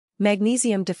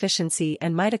Magnesium Deficiency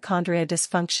and Mitochondria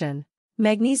Dysfunction.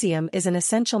 Magnesium is an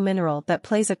essential mineral that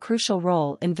plays a crucial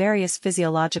role in various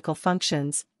physiological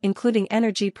functions, including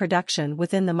energy production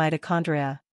within the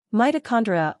mitochondria.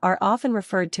 Mitochondria are often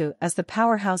referred to as the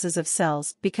powerhouses of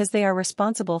cells because they are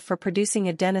responsible for producing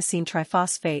adenosine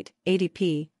triphosphate,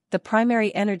 ATP, the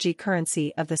primary energy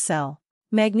currency of the cell.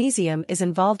 Magnesium is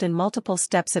involved in multiple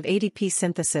steps of ATP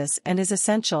synthesis and is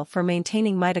essential for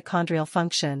maintaining mitochondrial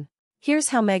function. Here's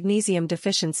how magnesium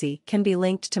deficiency can be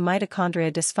linked to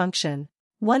mitochondria dysfunction.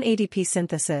 1. ATP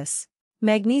synthesis.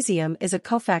 Magnesium is a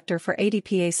cofactor for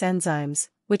ATPase enzymes,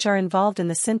 which are involved in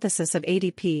the synthesis of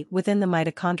ATP within the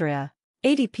mitochondria.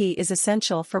 ATP is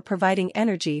essential for providing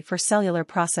energy for cellular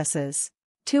processes.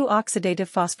 2.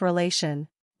 Oxidative phosphorylation.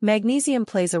 Magnesium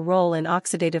plays a role in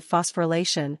oxidative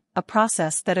phosphorylation, a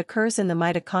process that occurs in the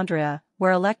mitochondria,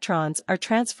 where electrons are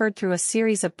transferred through a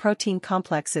series of protein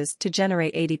complexes to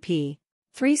generate ATP.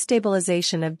 3.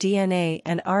 Stabilization of DNA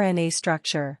and RNA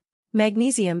structure.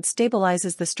 Magnesium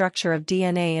stabilizes the structure of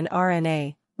DNA and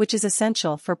RNA, which is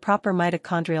essential for proper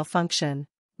mitochondrial function.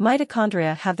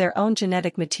 Mitochondria have their own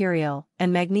genetic material,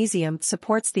 and magnesium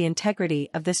supports the integrity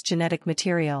of this genetic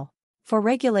material. For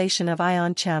regulation of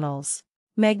ion channels.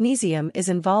 Magnesium is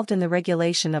involved in the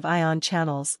regulation of ion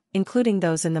channels, including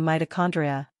those in the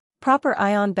mitochondria. Proper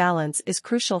ion balance is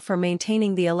crucial for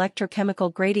maintaining the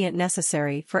electrochemical gradient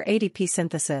necessary for ATP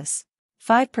synthesis.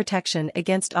 5. Protection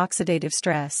against oxidative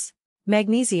stress.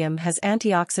 Magnesium has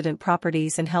antioxidant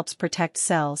properties and helps protect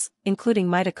cells, including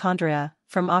mitochondria,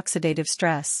 from oxidative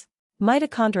stress.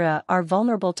 Mitochondria are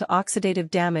vulnerable to oxidative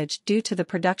damage due to the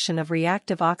production of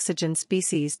reactive oxygen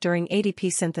species during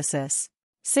ATP synthesis.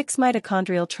 6.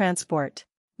 Mitochondrial transport.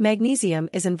 Magnesium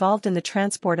is involved in the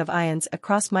transport of ions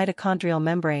across mitochondrial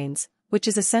membranes, which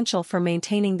is essential for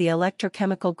maintaining the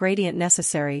electrochemical gradient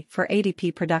necessary for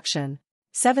ATP production.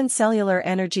 7. Cellular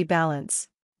energy balance.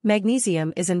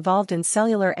 Magnesium is involved in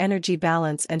cellular energy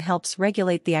balance and helps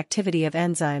regulate the activity of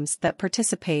enzymes that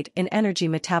participate in energy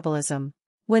metabolism.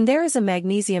 When there is a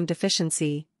magnesium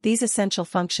deficiency, these essential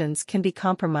functions can be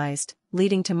compromised,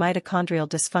 leading to mitochondrial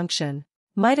dysfunction.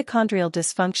 Mitochondrial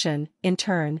dysfunction, in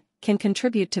turn, can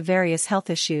contribute to various health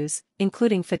issues,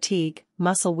 including fatigue,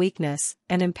 muscle weakness,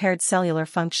 and impaired cellular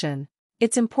function.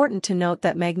 It's important to note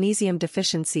that magnesium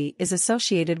deficiency is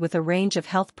associated with a range of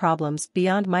health problems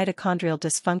beyond mitochondrial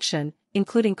dysfunction,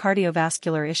 including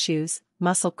cardiovascular issues,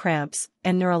 muscle cramps,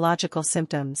 and neurological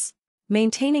symptoms.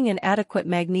 Maintaining an adequate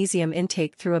magnesium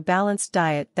intake through a balanced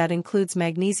diet that includes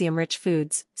magnesium-rich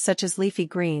foods, such as leafy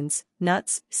greens,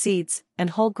 nuts, seeds,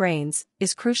 and whole grains,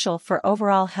 is crucial for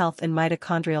overall health and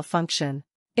mitochondrial function.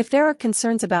 If there are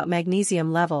concerns about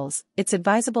magnesium levels, it's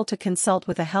advisable to consult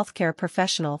with a healthcare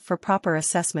professional for proper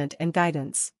assessment and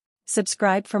guidance.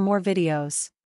 Subscribe for more videos.